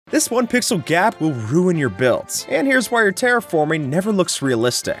This 1 pixel gap will ruin your builds. And here's why your terraforming never looks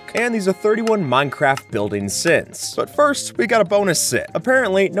realistic. And these are 31 Minecraft building sins. But first, we got a bonus sin.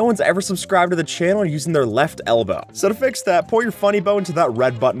 Apparently, no one's ever subscribed to the channel using their left elbow. So to fix that, point your funny bone to that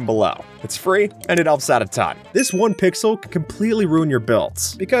red button below. It's free, and it helps out a ton. This 1 pixel can completely ruin your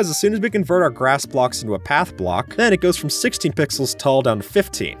builds, because as soon as we convert our grass blocks into a path block, then it goes from 16 pixels tall down to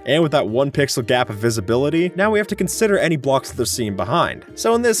 15. And with that 1 pixel gap of visibility, now we have to consider any blocks that they're seeing behind.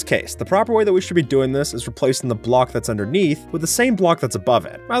 So in this case, the proper way that we should be doing this is replacing the block that's underneath with the same block that's above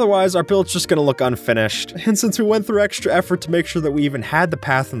it. Otherwise, our build's just gonna look unfinished. And since we went through extra effort to make sure that we even had the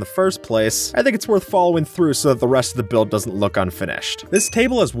path in the first place, I think it's worth following through so that the rest of the build doesn't look unfinished. This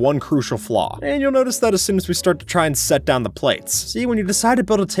table has one crucial flaw, and you'll notice that as soon as we start to try and set down the plates. See, when you decide to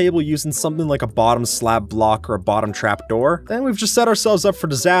build a table using something like a bottom slab block or a bottom trap door, then we've just set ourselves up for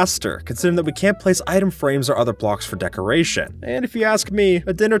disaster, considering that we can't place item frames or other blocks for decoration. And if you ask me,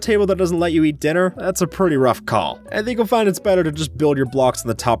 a dinner table that doesn't let you eat dinner, that's a pretty rough call. I think you'll find it's better to just build your blocks on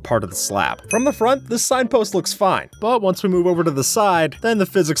the top part of the slab. From the front, this signpost looks fine, but once we move over to the side, then the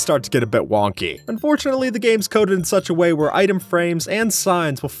physics start to get a bit wonky. Unfortunately, the game's coded in such a way where item frames and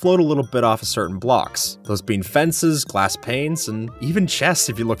signs will float a little bit off of certain blocks, those being fences, glass panes, and even chests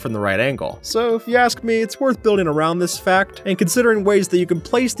if you look from the right angle. So if you ask me, it's worth building around this fact and considering ways that you can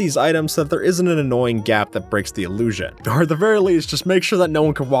place these items so that there isn't an annoying gap that breaks the illusion. Or at the very least, just make sure that no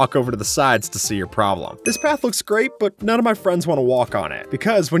one can walk over to the sides to see your problem. This path looks great, but none of my friends want to walk on it,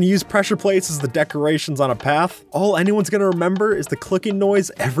 because when you use pressure plates as the decorations on a path, all anyone's gonna remember is the clicking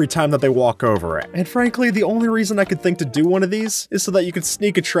noise every time that they walk over it. And frankly, the only reason I could think to do one of these is so that you could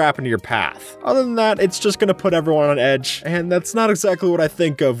sneak a trap into your path. Other than that, it's just gonna put everyone on edge, and that's not exactly what I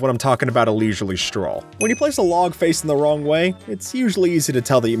think of when I'm talking about a leisurely stroll. When you place a log facing the wrong way, it's usually easy to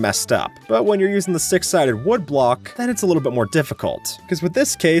tell that you messed up. But when you're using the 6-sided wood block, then it's a little bit more difficult. Because with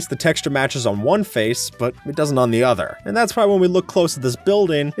this case, the texture matches on one face, but it doesn't on the other. And that's why when we look close at this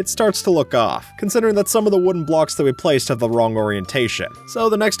building, it starts to look off, considering that some of the wooden blocks that we placed have the wrong orientation. So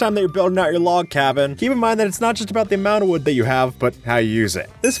the next time that you're building out your log cabin, keep in mind that it's not just about the amount of wood that you have, but how you use it.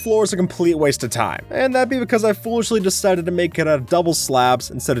 This floor is a complete waste of time, and that'd be because I foolishly decided to make it out of double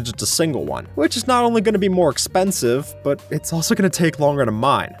slabs instead of just a single one, which is not only going to be more expensive, but it's also going to take longer to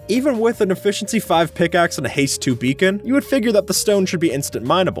mine. Even with an efficiency 5 pickaxe and a haste 2 beacon, you would figure that the stone should be instant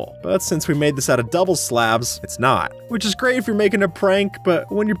mineable, but since we made this out of double slabs, it's not. Which is great if you're making a prank, but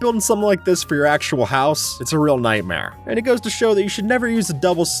when you're building something like this for your actual house, it's a real nightmare. And it goes to show that you should never use a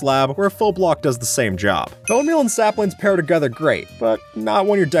double slab where a full block does the same job. Bone meal and saplings pair together great, but not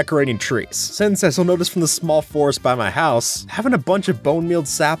when you're decorating trees. Since, as you'll notice from the small forest by my house, having a bunch of bone mealed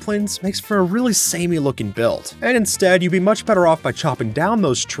saplings makes for a really samey looking build. And instead, you'd be much better off by chopping down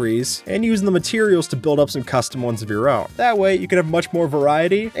those trees and using the materials to build up some custom ones of your own. That way, you can have much more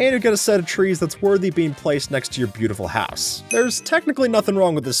variety, and you get a set of trees that's worthy being placed next to your beautiful house. There's technically nothing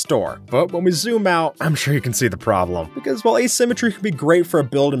wrong with this store, but when we zoom out, I'm sure you can see the problem. Because while asymmetry can be great for a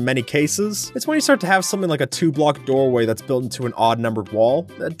build in many cases, it's when you start to have something like a 2-block doorway that's built into an odd numbered wall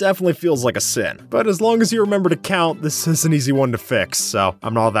that definitely feels like a sin. But as long as you remember to count, this is an easy one to fix, so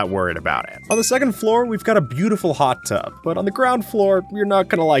I'm not all that worried about it. On the second floor, we've got a beautiful hot tub, but on the ground floor, you're not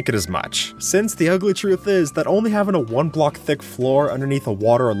gonna like it as much. Since the ugly truth is that only having a 1-block thick floor underneath a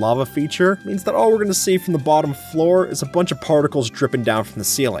water or lava feature means that all we're gonna see from the bottom floor is a bunch of particles dripping down from the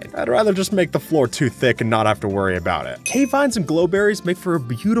ceiling. I'd rather just make the floor too thick and not have to worry about it. Cave vines and glowberries make for a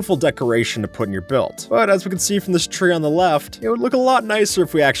beautiful decoration to put in your build, but as we can see from this tree on the left, it would look a lot nicer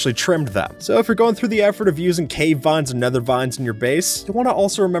if we actually trimmed them. So if you're going through the effort of using cave vines and nether vines in your base, you'll want to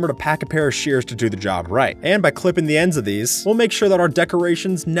also remember to pack a pair of shears to do the job right. And by clipping the ends of these, we'll make sure that our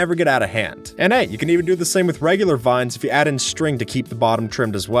decorations never get out of hand. And hey, you can even do the same with regular vines if you add in string to keep the bottom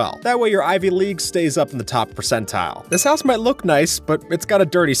trimmed as well. That way your Ivy League stays up in the top percentile. This house might look nice, but it's got a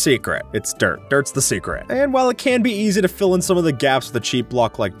dirty secret. It's dirt. Dirt's the secret. And while it can be easy to fill in some of the gaps with a cheap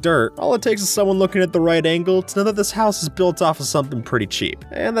block like dirt, all it takes is someone looking at the right angle to know that this house is built off of something pretty cheap.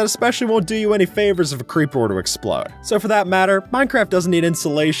 And that especially won't do you any favors if a creeper were to explode. So for that matter, Minecraft doesn't need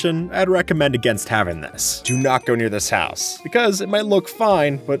insulation. I'd recommend against having this. Do not go near this house, because it might look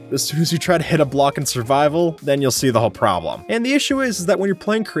fine, but as soon as you try to hit a block in survival, then you'll see the whole problem. And the issue is that when you're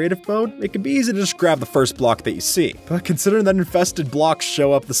playing creative mode, it can be easy to just grab the first block that you see. But considering that infested blocks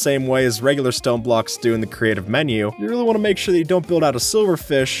show up the same way as regular stone blocks do in the creative menu, you really want to make sure that you don't build out a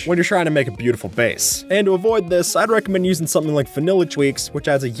silverfish when you're trying to make a beautiful base. And to avoid this, I'd recommend using something like vanilla tweaks, which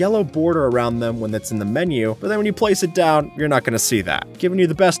adds a yellow border around them when it's in the menu, but then when you place it down, you're not going to see that, giving you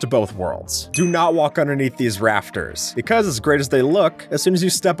the best of both worlds. Do not walk underneath these rafters, because as great as they look, as soon as you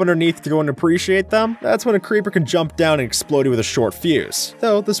step underneath to go and appreciate them, that's when a creeper can jump down and explode you with a short fuse.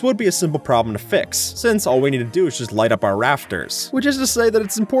 Though this would be a simple problem to fix, since all we need to do is just light up our rafters. Which is to say that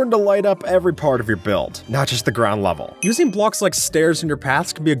it's important to light up every part of your build, not just the ground level. Using blocks like stairs in your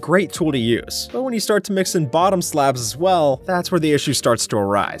paths can be a great tool to use, but when you start to mix in bottom slabs as well, that's where the issue starts to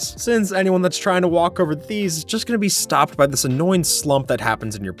arise, since anyone that's trying to walk over these is just going to be stopped by this annoying slump that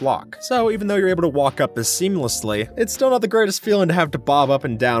happens in your block. So even though you're able to walk up this seamlessly, it's still not the greatest feeling to have to bob up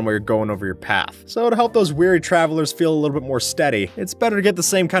and down while you're going over your path. So to help those weary travelers feel a little bit more steady, it's better to get the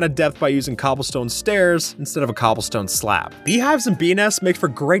same kind of depth by using cobblestone stairs instead of a cobblestone slab. Beehives and bee nests make for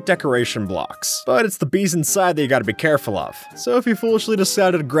great decoration blocks, but it's the bees inside that you gotta be careful of. So if you foolishly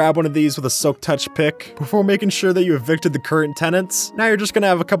decided to grab one of these with a silk touch pick before making sure that you evicted the current tenants, now you're just gonna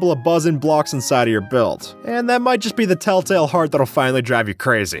have a couple of buzzing blocks inside of your build. And that might just be the telltale heart that'll finally drive you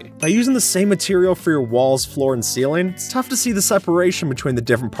crazy. By using the same material for your walls, floor, and ceiling, it's tough to see the separation between the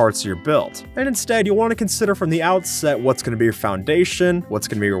different parts of your build. And instead, you'll want to consider from the outset what's going to be your foundation, what's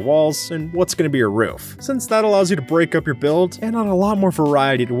going to be your walls, and what's going to be your roof, since that allows you to break up your build and add a lot more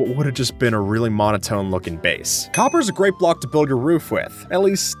variety to what would have just been a really monotone looking base. Copper is a great block to build your roof with, at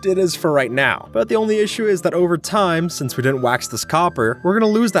least it is for right now, but the only issue is that over time, since we didn't wax this copper, we're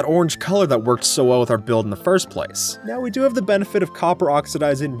going to lose that orange color that worked so well with our build in the first place. Now we do have the benefit of copper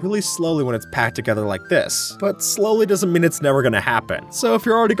oxidizing really slowly when it's packed together like this, but slowly doesn't mean it's never going to happen. So if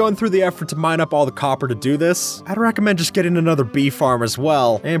you're already going through the effort to mine up all the copper to do this, I'd recommend just getting another bee farm as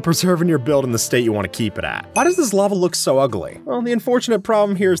well and preserving your build in the state you want to keep it at. Why does this lava look so ugly? Well, the unfortunate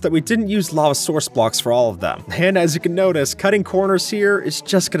problem here is that we didn't use lava source blocks for all of them, and as you can notice, cutting corners here is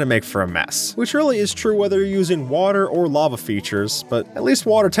just going to make for a mess, which really is true whether you're using water or lava features, but at least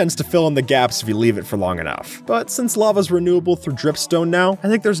water tends to fill in the gaps if you leave it for long enough. But since lava is renewable through dripstone now, I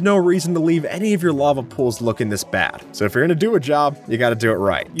think there's no reason to leave any of your lava pools looking this bad. So if you're gonna do a job, you gotta do it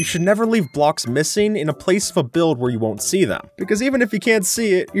right. You should never leave blocks missing in a place of a build where you won't see them, because even if you can't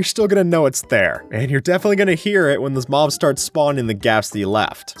see it, you're still gonna know it's there, and you're definitely gonna hear it when those mobs start spawning in the gaps that you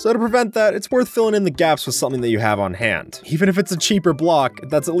left. So to prevent that, it's worth filling in the gaps with something that you have on hand. Even if it's a cheaper block,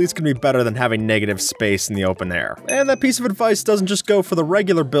 that's at least gonna be better than having negative space in the open air. And that piece of advice doesn't just go for the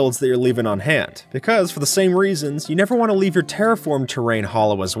regular builds that you're leaving on hand, because for the same reasons, you never want to leave your terraformed terrain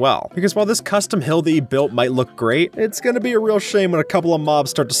hollow as well, because while this custom hill that you built might look great, it's gonna be a real shame when a couple of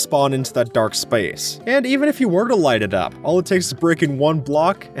mobs start to spawn into that dark space. And even if you were to light it up, all it takes is breaking one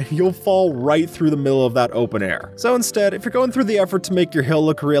block and you'll fall right through the middle of that open air. So instead, if you're going through the effort to make your hill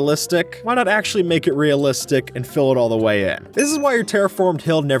look realistic, why not actually make it realistic and fill it all the way in? This is why your terraformed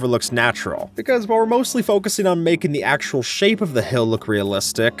hill never looks natural, because while we're mostly focusing on making the actual shape of the hill look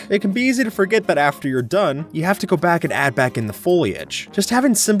realistic, it can be easy to forget that after you're done, you have to go back and add back in the foliage. Just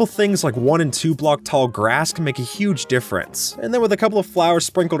having simple things like 1 and 2 block tall grass can make a huge difference. And then with a couple of flowers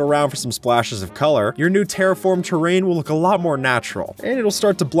sprinkled around for some splashes of color, your new terraformed terrain will look a lot more natural, and it'll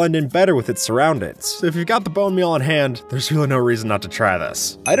start to blend in better with its surroundings. So if you've got the bone meal on hand, there's really no reason not to try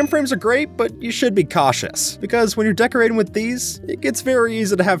this. Item frames are great, but you should be cautious, because when you're decorating with these, it gets very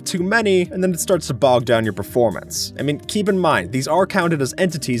easy to have too many, and then it starts to bog down your performance. I mean, keep in mind, these are counted as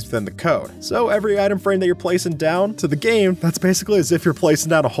entities within the code, so every item frame that you're placing down to the game, that's basically as if you're placing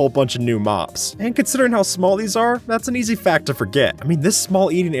down a whole bunch of new mobs. And considering how small these are, that's an easy fact to forget. I mean, this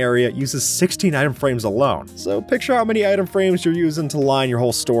small eating area uses 16 item frames alone, so picture how many item frames you're using to line your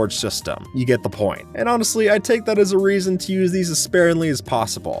whole storage system. You get the point. And honestly, I take that as a reason to use these as sparingly as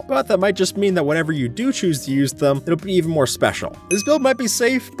possible, but that might just mean that whenever you do choose to use them, it'll be even more special. This build might be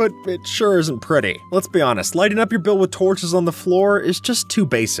safe, but it sure isn't pretty. Let's be honest, lighting up your build with torches on the floor is just too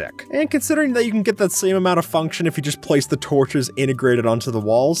basic. And considering that you can get that same amount of function if you just place the torches integrated onto the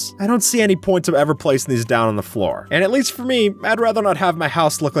walls, I don't see any point of ever placing these down on the floor. And at least for me, I'd rather not have my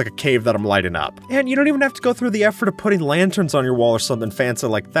house look like a cave that I'm lighting up. And you don't even have to go through the effort of putting lanterns on your wall or something fancy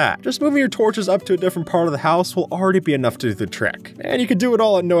like that. Just moving your torches up to a different part of the house will already be enough to do the trick. And you can do it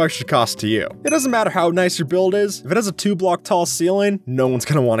all at no extra cost to you. It doesn't matter how nice your build is, if it has a 2-block tall ceiling, no one's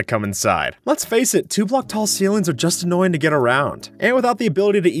gonna want to come inside. Let's face it, 2-block tall ceilings are just annoying to get around. And without the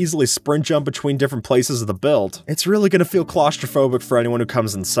ability to easily sprint jump between different places of the build, it's really gonna feel claustrophobic for anyone who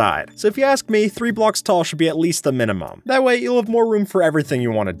comes inside. So if you ask me, 3 blocks tall should be at least the minimum. That way you'll have more room for everything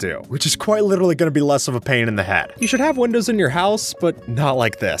you want to do, which is quite literally gonna be less of a pain in the head. You should have windows in your house, but not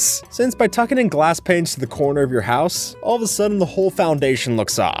like this. Since by tucking in glass panes to the corner of your house, all of a sudden the whole foundation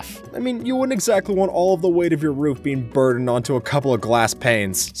looks off. I mean, you wouldn't exactly want all of the weight of your roof being burdened onto a couple of glass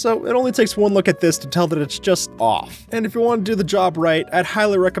panes, so it only takes one look at this to tell that it's just off. And if you want to do the job right, I'd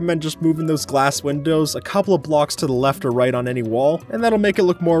highly recommend just moving those glass windows a couple of blocks to the left or right on any wall, and that'll make it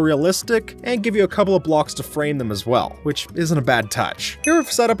look more realistic and give you a couple of blocks to frame them as well, which isn't a bad touch. Here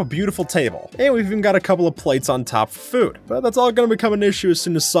we've set up a beautiful table, and we've even got a couple of plates on top for food. But that's all gonna become an issue as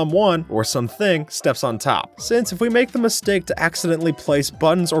soon as someone, or something, steps on top. Since if we make the mistake to accidentally place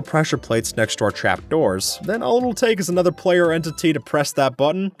buttons or pressure plates next to our trapdoors, then all it'll take is another player or entity to press that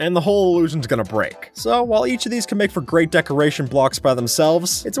button, and the whole illusion's gonna break. So while each of these can make for great decoration blocks by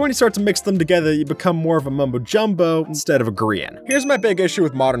themselves, it's when you start to mix them together that you become more of a mumbo-jumbo instead of agreeing. Here's my big issue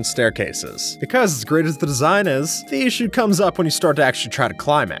with modern staircases. Because as great as the design is, the issue comes up when you start to actually try to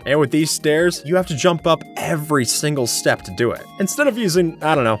climb it. And with these stairs, you have to jump up every single step to do it. Instead of using,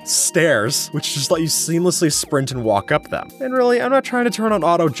 I don't know, stairs, which just let you seamlessly sprint and walk up them. And really, I'm not trying to turn on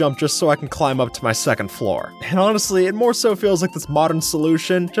auto jump just so I can climb up to my second floor. And honestly, it more so feels like this modern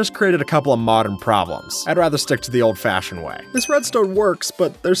solution just created a couple of modern problems. I'd rather stick to the old-fashioned way. This redstone works,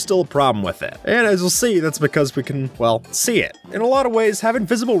 but there's still a problem with it. And as you'll see, that's because we can, well, see it. In a lot of ways, having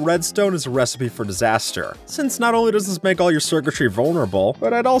visible redstone is a recipe for disaster, since not only does this make all your circuitry vulnerable,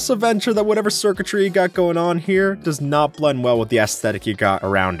 but I'd also venture that whatever circuitry you got going on here does not blend well with the aesthetic you got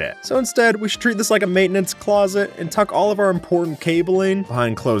around it. So instead, we should treat this like a maintenance closet and tuck all of our important cabling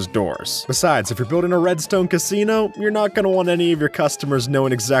behind closed doors. Besides, if you're building a redstone casino, you're not going to want any of your customers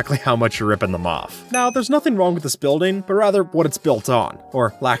knowing exactly how much you're ripping them off. Now, there's nothing wrong with this building, but rather what it's built on,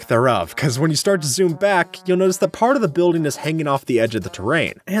 or lack thereof, because when you start to zoom back, you'll notice that part of the building is hanging off the edge of the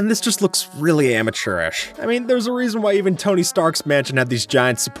terrain, and this just looks really amateurish. I mean, there's a reason why even Tony Stark's mansion had these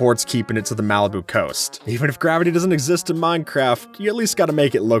giant supports keeping it to the Malibu coast. Even if gravity doesn't exist in Minecraft, you at least gotta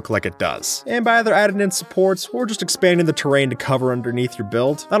make it look like it does. And by either adding in supports or just expanding the terrain to cover underneath your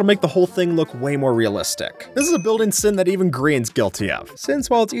build, that'll make the whole thing look way more realistic. This is a building sin that even Green's guilty of, since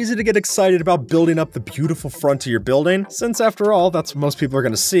while it's easy to get excited about building up the beautiful front of your building, since after all, that's what most people are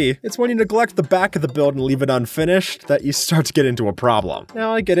gonna see, it's when you neglect the back of the build and leave it unfinished that you start to get into a problem.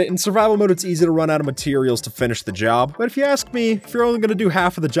 Now, I get it, in survival mode it's easy to run out of materials to finish the job, but if you ask me, if you're only gonna do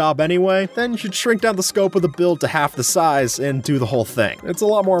half of the job anyway, then you should shrink down the scope of the build to half the size and do the whole thing. It's a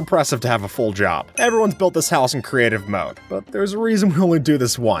lot more impressive to have a full job. Everyone's built this house in creative mode, but there's a reason we only do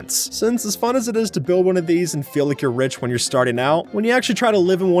this once. Since as fun as it is to build one of these and feel like you're rich when you're starting out, when you actually try to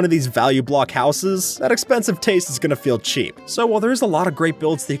live in one of these value block houses, that expensive taste is gonna feel cheap. So while there's a lot of great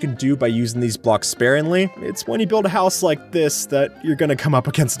builds that you can do by using these blocks sparingly, it's when you build a house like this that you're gonna come up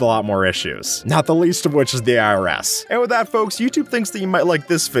against a lot more issues. Not the least of which is the IRS. And with that, folks, YouTube thinks that you might like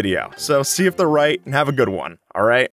this video, so see if they're right and have a good one, alright?